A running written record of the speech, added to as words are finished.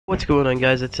What's going on,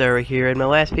 guys? It's Sarah here, and my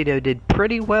last video did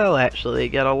pretty well actually. It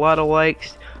got a lot of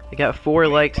likes. I got 4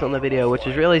 likes on the video, which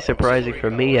is really surprising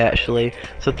for me actually.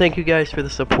 So thank you guys for the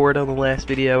support on the last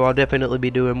video. I'll definitely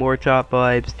be doing more top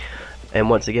 5s. And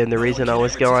once again, the reason I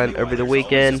was gone over the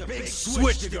weekend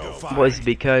was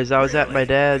because I was at my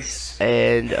dad's,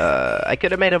 and I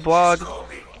could have made a vlog,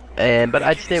 but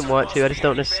I just didn't want to. I just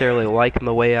don't necessarily like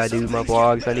the way I do my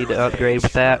vlogs. I need to upgrade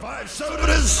with that.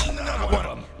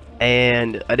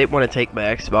 And I didn't want to take my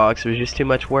Xbox. It was just too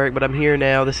much work, but I'm here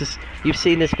now. You've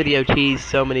seen this video teased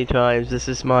so many times. This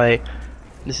is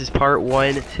part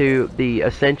 1 to the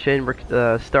Ascension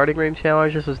starting room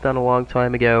challenge. This was done a long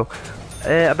time ago,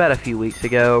 about a few weeks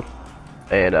ago,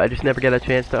 and I just never got a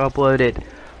chance to upload it.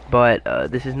 But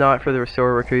this is not for the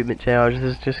restore recruitment challenge.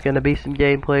 This is just going to be some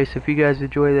gameplay. So if you guys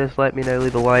enjoy this, let me know,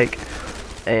 leave a like,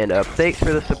 and thanks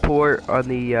for the support on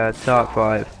the top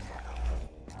 5.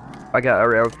 I got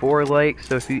around 4 likes,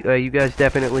 so if you guys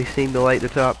definitely seem to like the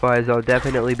top 5s, I'll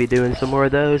definitely be doing some more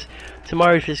of those.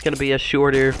 Tomorrow's just going to be a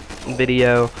shorter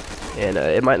video, and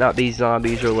it might not be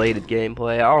zombies related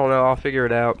gameplay. I don't know, I'll figure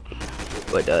it out.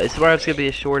 But tomorrow's going to be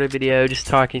a shorter video, just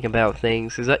talking about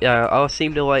things, because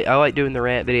I like doing the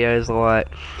rant videos a lot,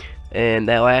 and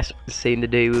that last one seemed to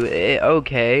do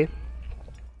okay.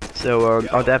 So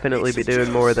I'll definitely be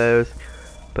doing more of those.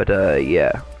 But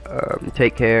yeah,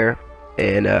 take care.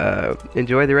 And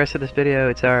enjoy the rest of this video.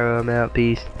 It's Arrow. I'm out.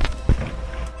 Peace.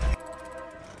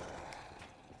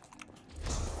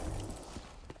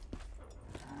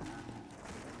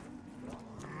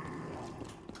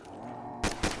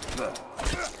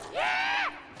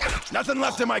 Nothing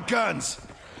left in my guns.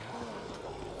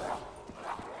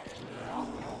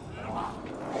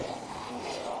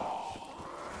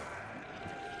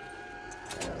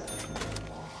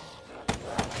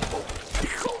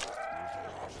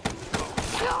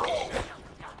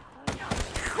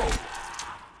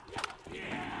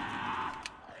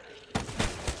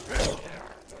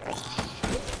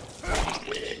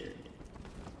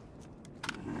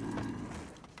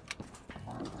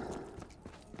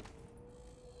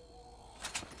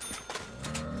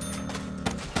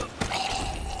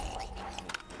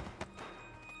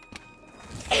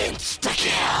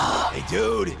 Hey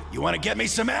dude, you wanna get me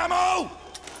some ammo?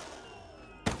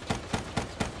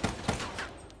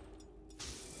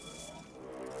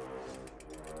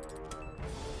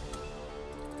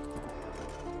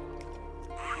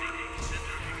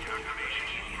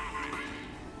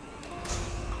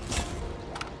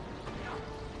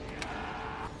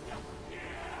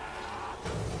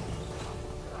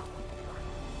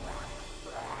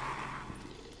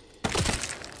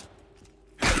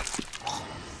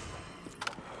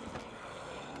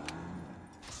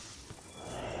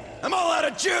 I'm all out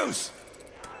of juice!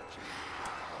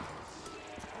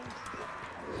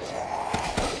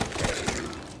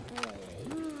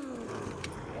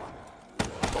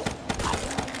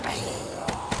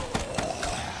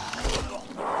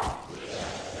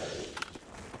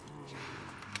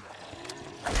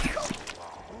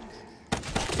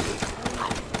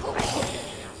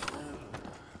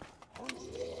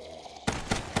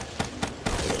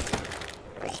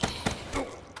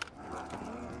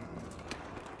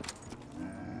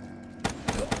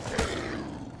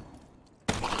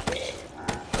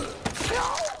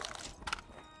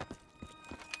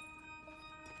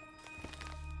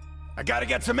 I gotta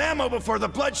get some ammo before the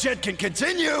bloodshed can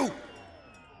continue!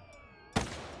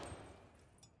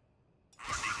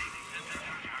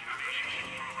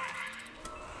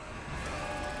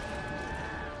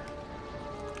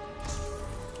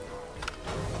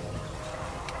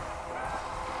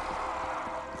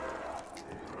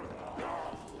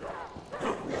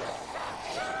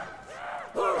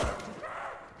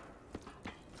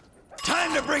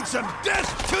 Time to bring some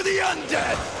death to the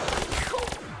undead!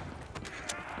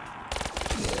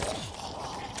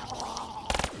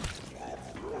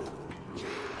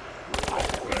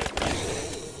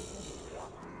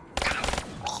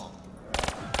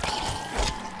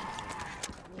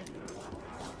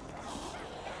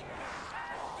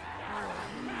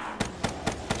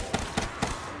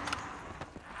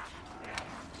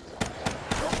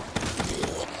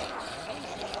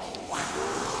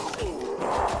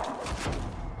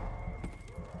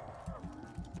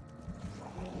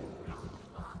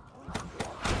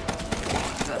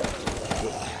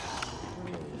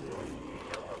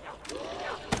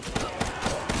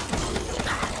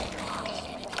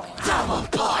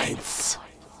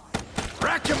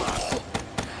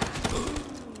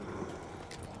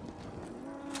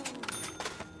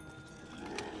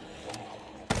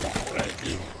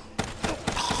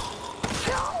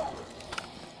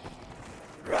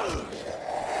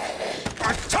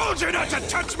 Told you not to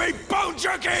touch me, bone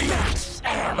jerky! Max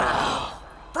ammo!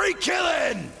 Free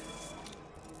killing!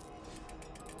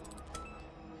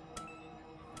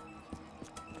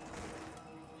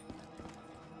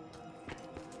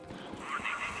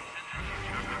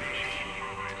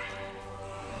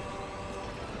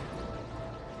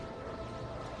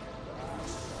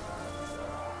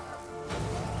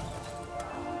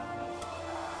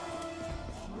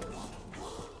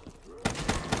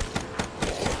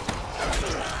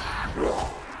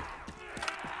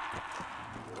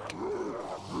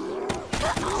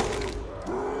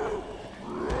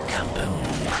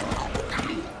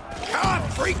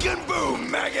 Freaking boom,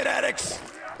 maggot addicts!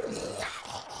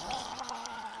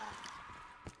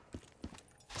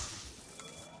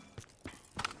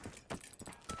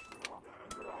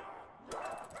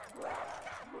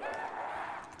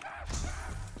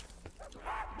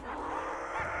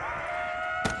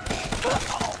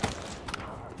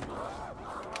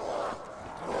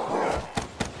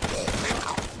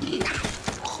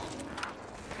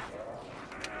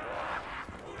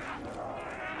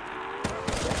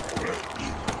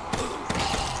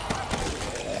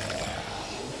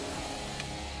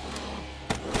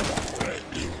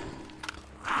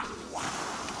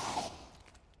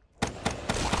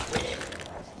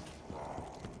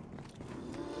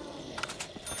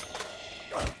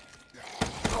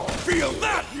 Feel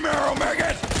that, marrow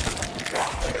maggot!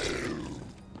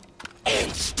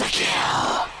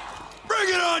 Insta-kill! Bring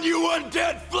it on, you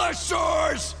undead flesh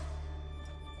sores!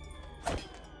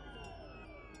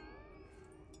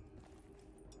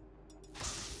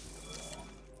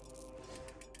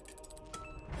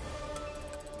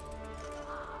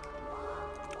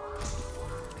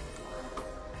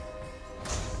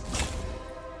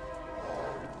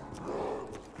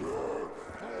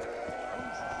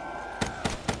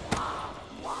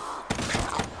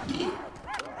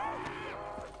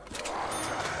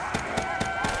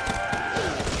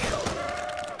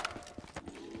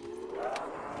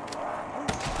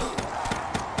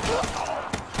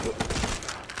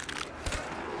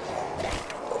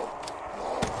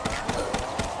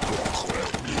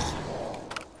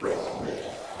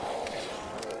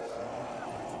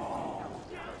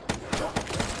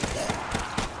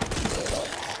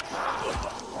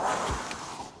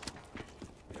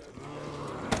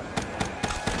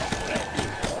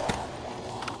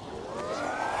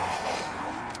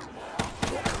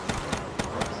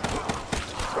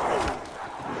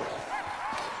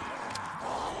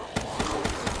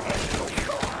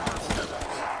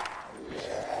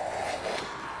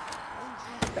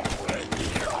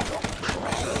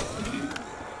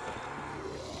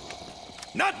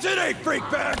 Not today, freak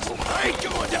bags! I ain't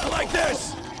going down like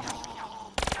this!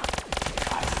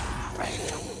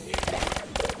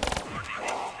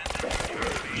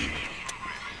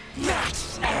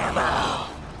 Max ammo!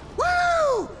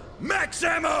 Woo! Max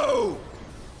ammo!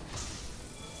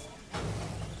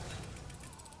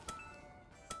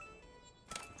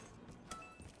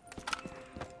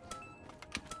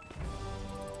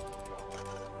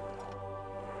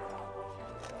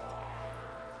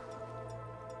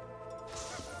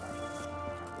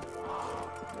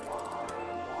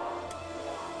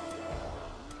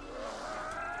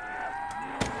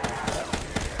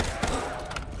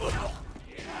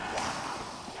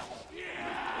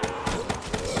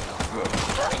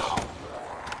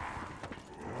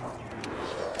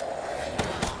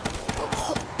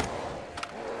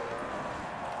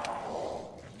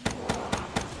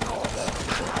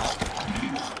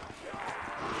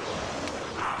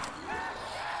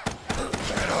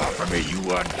 Me, you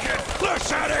undead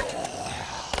flesh addict!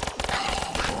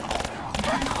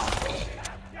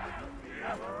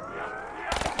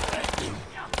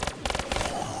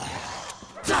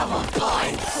 Double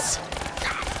points!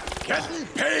 Getting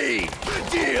paid! Good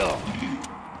deal!